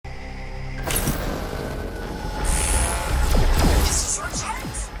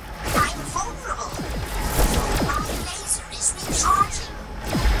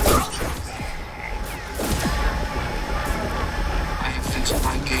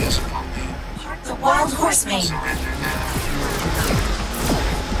Wild horseman.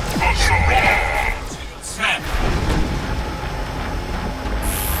 Snap.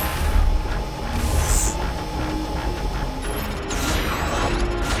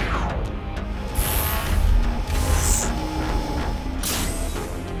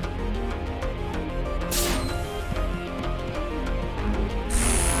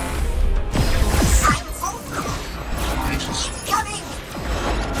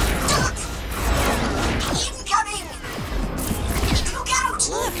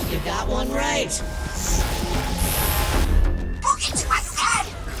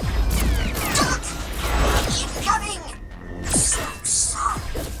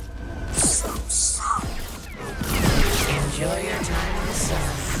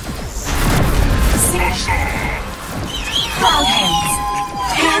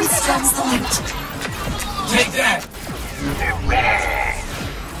 Take that!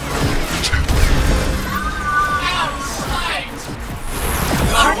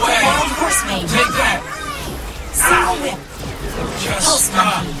 Heart of Wild horseman. Take that! Single whip. Just Pulse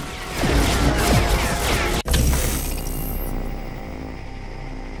stop! monkey.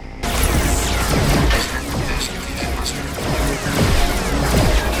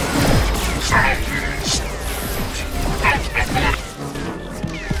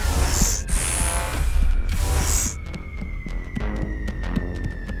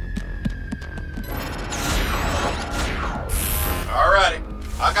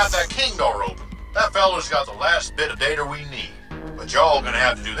 I got that king door open. That fella's got the last bit of data we need. But y'all gonna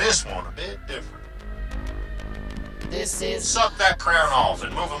have to do this one a bit different. This is... Suck that crown off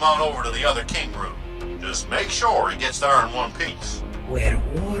and move him on over to the other king room. Just make sure he gets there in one piece. We're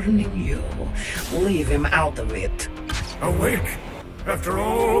warning you. Leave him out of it. Awake! After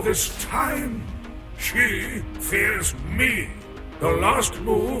all this time, she fears me. The last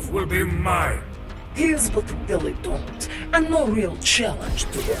move will be mine. He's but a dilettante, and no real challenge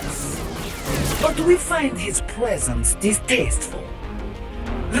to us. But we find his presence distasteful.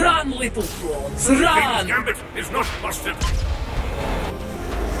 Run, little prawns, King's run! gambit is not busted.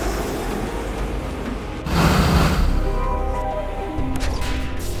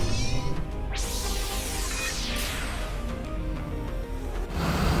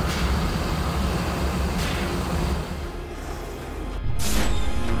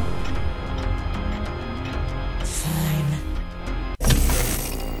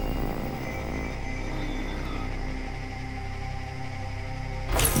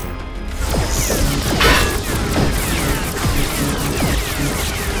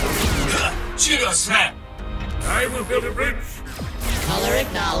 Snap! I will build a bridge. Color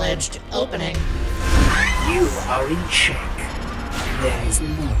acknowledged. Opening. You are in check. There is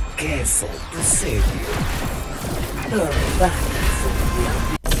no castle to save you. Turn back from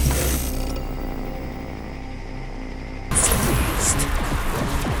the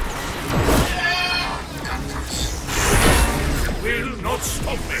Will not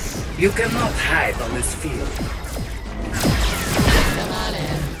stop me. You cannot hide on this field. Come on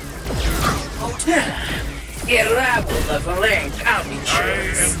in. A rabble of ranked I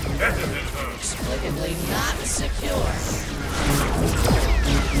amateurs. am better than her. Inexplicably not secure.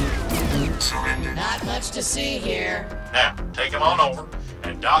 Not much to see here. Now, take him on over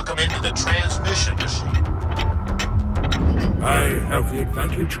and dock him into the transmission machine. I have the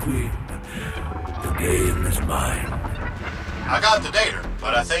advantage, Queen. The game is mine. I got the data,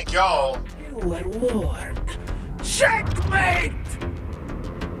 but I think y'all... You are warned. Checkmate!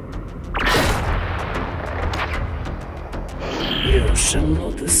 You shall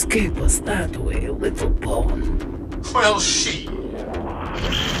not escape us that way, little pawn. Well, she...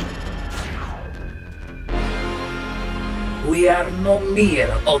 We are no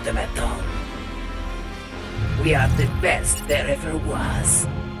mere automaton. We are the best there ever was.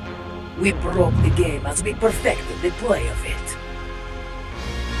 We broke the game as we perfected the play of it.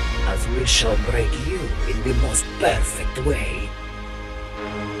 As we shall break you in the most perfect way.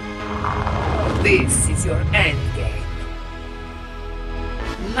 This is your end game.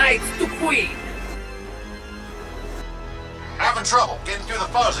 Knight to Queen! Having trouble getting through the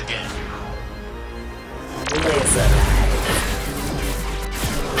fuzz again. Laser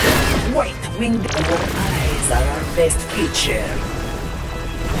White winged eyes are our best feature.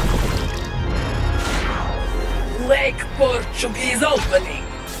 Lake Portuguese opening.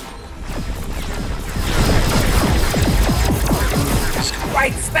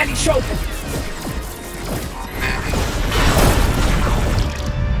 White Spanish open.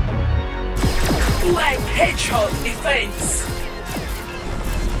 Black Hedgehog defense.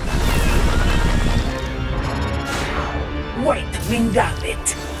 White Wing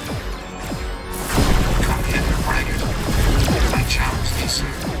Gambit. I challenge thee, sir.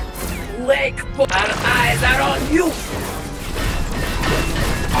 Lake, our eyes are on you!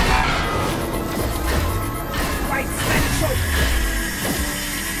 Right, Sancho!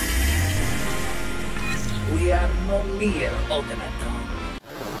 We are no mere automaton.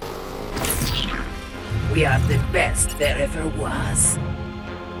 We are the best there ever was.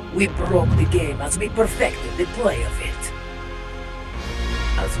 We broke the game as we perfected the play of it.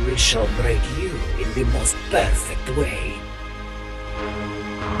 As we shall break you in the most perfect way.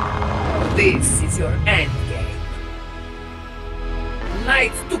 This is your end game.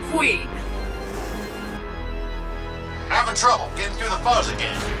 Knight to Queen. Having trouble getting through the fuzz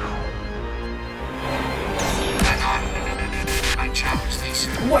again. I challenge thee,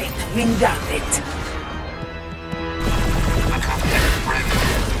 sir. Wait, we got it.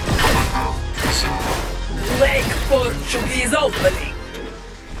 Lake Portuguese opening.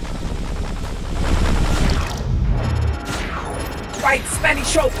 Right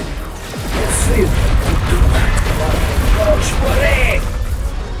Spanish open. Watch for it.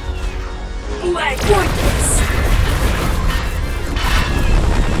 Black Wonders.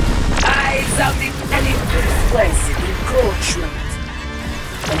 Eyes of the enemy. Placid encroachment.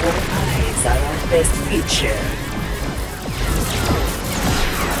 Our eyes are our best feature.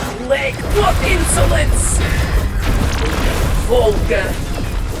 Leg, what insolence! Vulgar.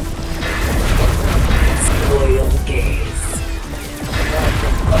 Loyal gaze.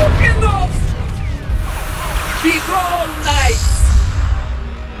 Enough! Be gone, knights!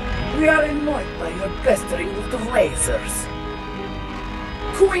 We are annoyed by your pestering with the lasers.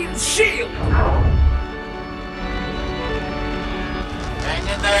 Queen's shield! Hang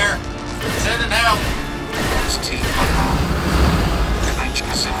in there. Sending help.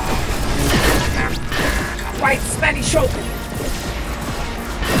 Right Spanish open.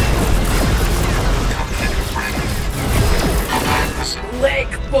 Leg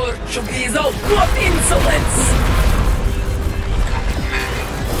Portuguese open. What insolence!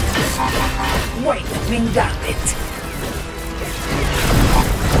 Wait, we got it.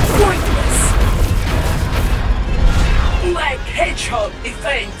 Pointless. Black Hedgehog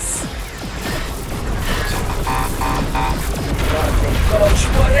defense. Coach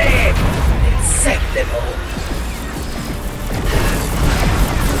for it. Acceptable.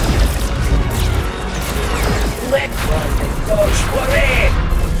 Let the coach for it.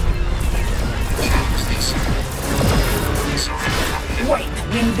 Wait,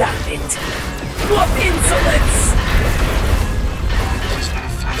 we got it. What insolence!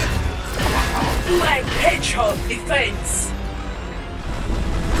 Black Hedgehog defense.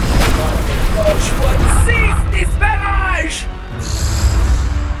 Coach for seize this barrage!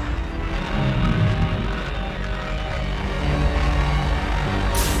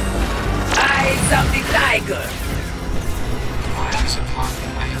 Eyes of the tiger.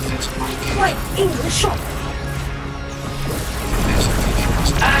 Right, English shot.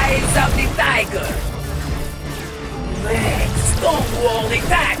 Eyes of the tiger. Red stonewall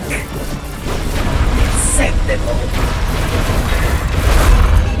attack. Acceptable.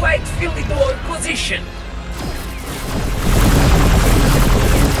 White Philidor position.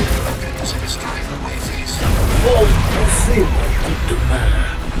 Hold possible to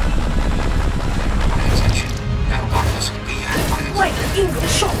White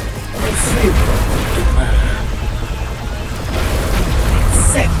English shot.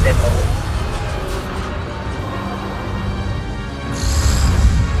 Acceptable.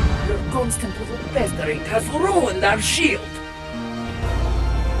 Your constant little pestering has ruined our shield.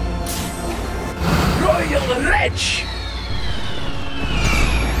 Royal Wretch!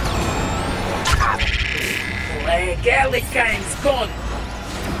 Like Alikine's gone.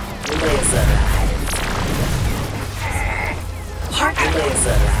 Laser eyes. Heart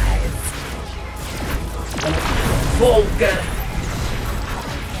laser eyes. Vulgar.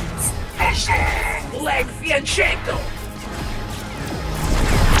 Like Fianchetto.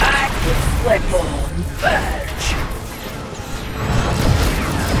 Active weapon. Verge.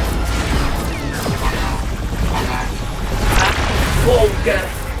 Vulgar.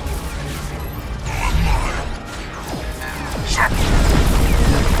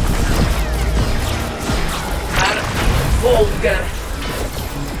 Vulgar.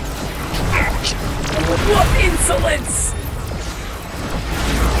 What insolence!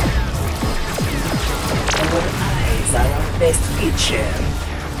 Our eyes are our best feature.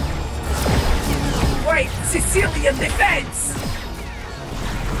 White Sicilian defense!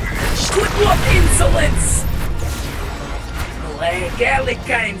 What insolence! Like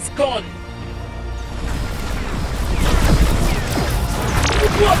Alikine's gone.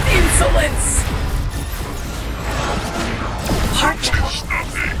 What insolence!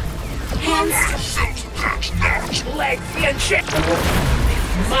 Hands. Leg fianchet.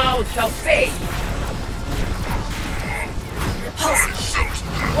 Mouth of fate. Repulsing.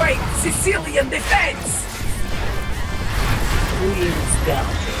 Wait, Sicilian defense. Queen's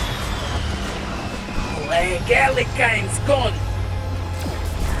down. Leg Gallicane's gone.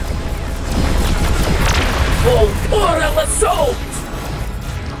 Full oral assault.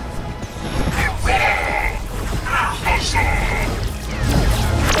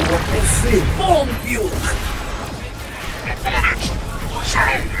 Bomb Buke.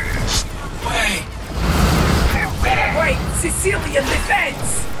 Wait, Sicilian defense.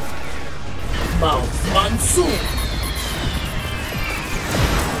 Mount Monsoon.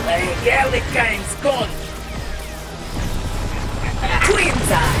 Gallicane's gone.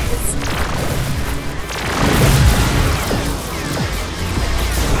 Queen's eyes.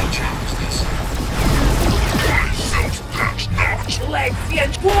 Leg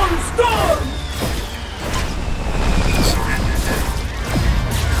fiend one storm.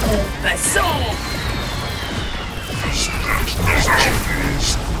 Passons.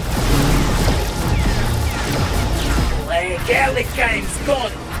 Gallicane's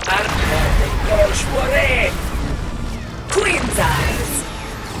gone. Gorge Warre. Queen's eyes.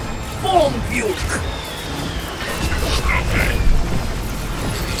 Bomb Buke.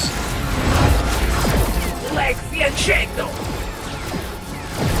 Leg fianchetto.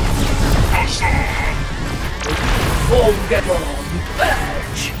 Vagabond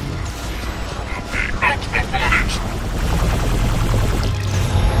Badge.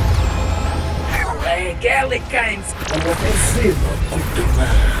 Gallicane's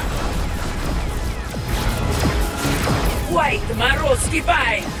White Maroski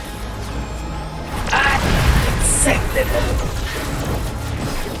Vine. Acceptable.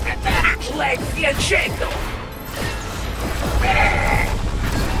 Leg fianchetto.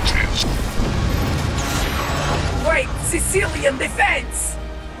 White Sicilian defense.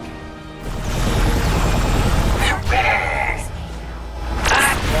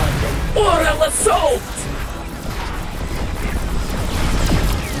 Oral assault!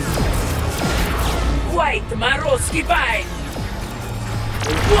 White Maroski Vine!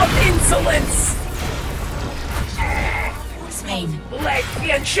 What insolence! Horseman. Leg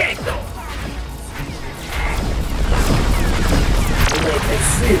fianchetto!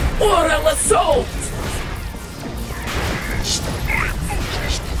 Oral assault!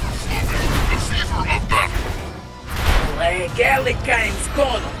 Leg Gallicane's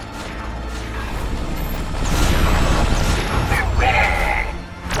gone!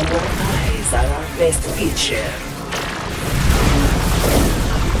 Our eyes are our best feature.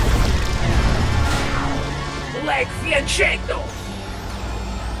 Leg fianchetto.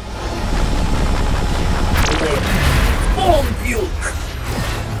 Bomb Buke.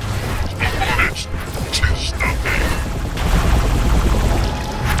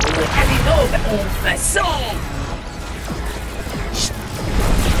 Headlander en passant.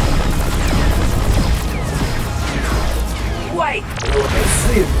 White.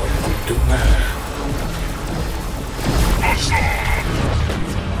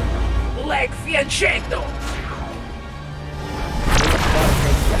 Leg fianchetto.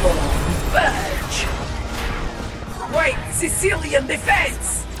 Badge. White Sicilian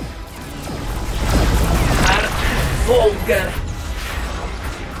defense. Vulgar.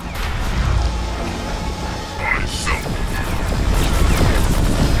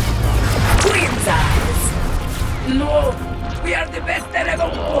 Queen's eyes. No. We are the best that ever.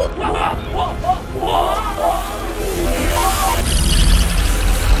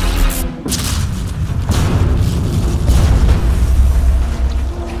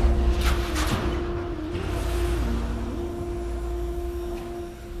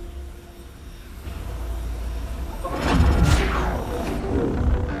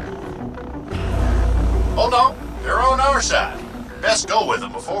 Oh no, they're on our side. Best go with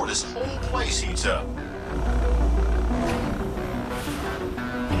them before this whole place heats up.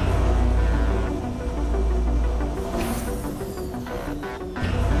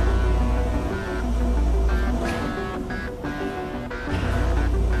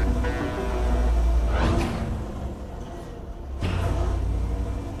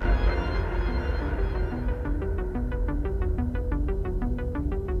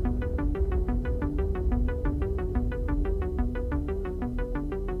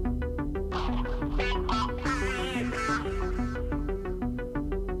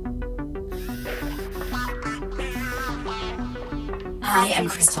 I am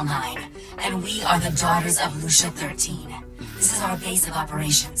Crystal 9, and we are the Daughters of Lucia 13. This is our base of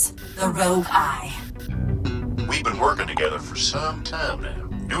operations, the Rogue Eye. We've been working together for some time now.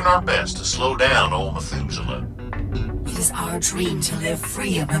 doing our best to slow down old Methuselah. It is our dream to live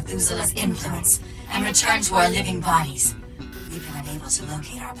free of Methuselah's influence and return to our living bodies. We've been unable to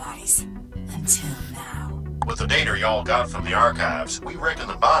locate our bodies until now. With the data y'all got from the archives, we reckon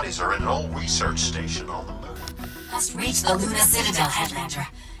the bodies are in an old research station on the moon. Must reach the Luna Citadel, Headlander,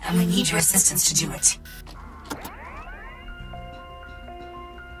 and we need your assistance to do it.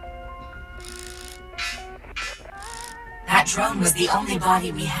 That drone was the only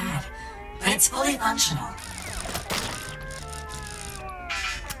body we had, but it's fully functional.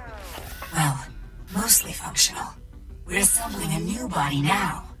 Well, mostly functional. We're assembling a new body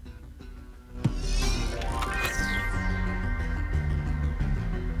now.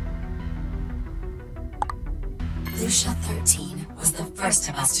 Lucia 13 was the first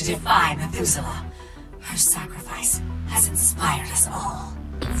of us to defy Methuselah. Her sacrifice has inspired us all.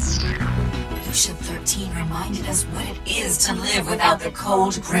 Lucia 13 reminded us what it is to live without the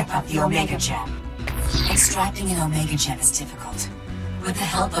cold grip of the Omega Gem. Extracting an Omega Gem is difficult. With the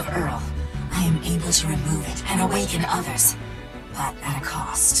help of Earl, I am able to remove it and awaken others, but at a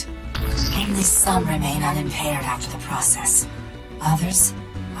cost. Only some remain unimpaired after the process. Others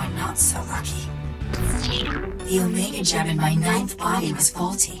are not so lucky. The Omega Gem in my 9th body was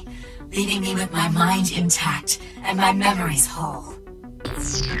faulty, leaving me with my mind intact and my memories whole.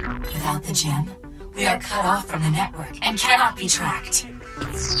 Without the gem, we are cut off from the network and cannot be tracked.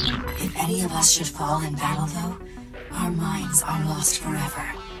 If any of us should fall in battle, though, our minds are lost forever.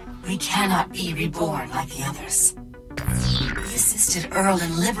 We cannot be reborn like the others. We assisted Earl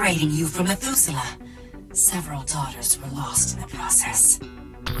in liberating you from Methuselah. Several daughters were lost in the process.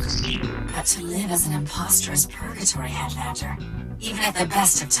 But to live as an imposter is purgatory, Headlander. Even at the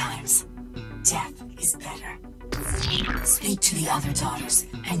best of times, death is better. Speak to the other daughters,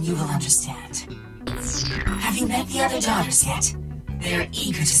 and you will understand. Have you met the other daughters yet? They are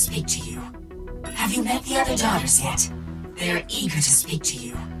eager to speak to you. Have you met the other daughters yet? They are eager to speak to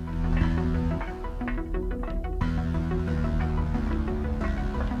you.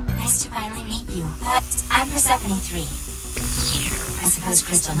 Nice to finally meet you. I'm Persephone 3. I suppose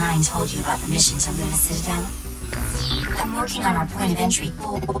Crystal 9 told you about the mission to Luna Citadel? I'm working on our point of entry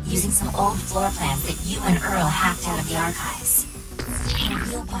using some old floor plans that you and Earl hacked out of the archives. The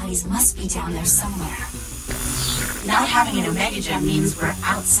real bodies must be down there somewhere. Not having an Omega Gem means we're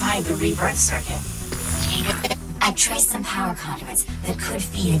outside the rebirth circuit. I've traced some power conduits that could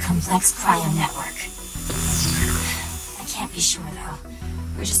feed a complex cryo network. I can't be sure, though.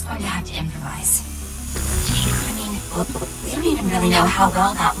 We're just going to have to improvise. I mean, we don't even really know how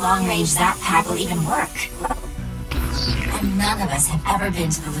well that long-range zap pack will even work. And none of us have ever been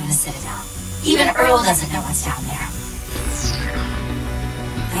to the Luna Citadel. Even Earl doesn't know what's down there.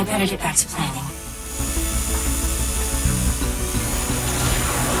 I better get back to planning.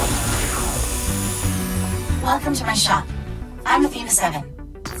 Welcome to my shop. I'm Athena 7.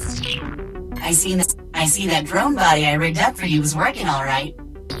 I see that drone body I rigged up for you was working all right.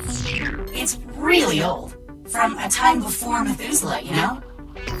 It's really old. From a time before Methuselah, you know?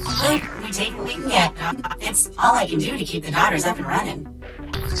 Look, we take what we can get. It's all I can do to keep the daughters up and running.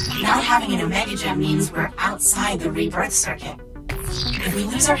 Not having an Omega Gem means we're outside the rebirth circuit. If we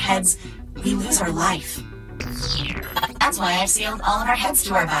lose our heads, we lose our life. That's why I've sealed all of our heads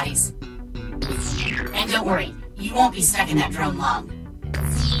to our bodies. And don't worry, you won't be stuck in that drone long.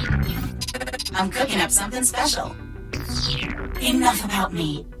 I'm cooking up something special. Enough about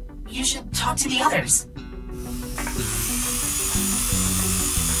me. You should talk to the others.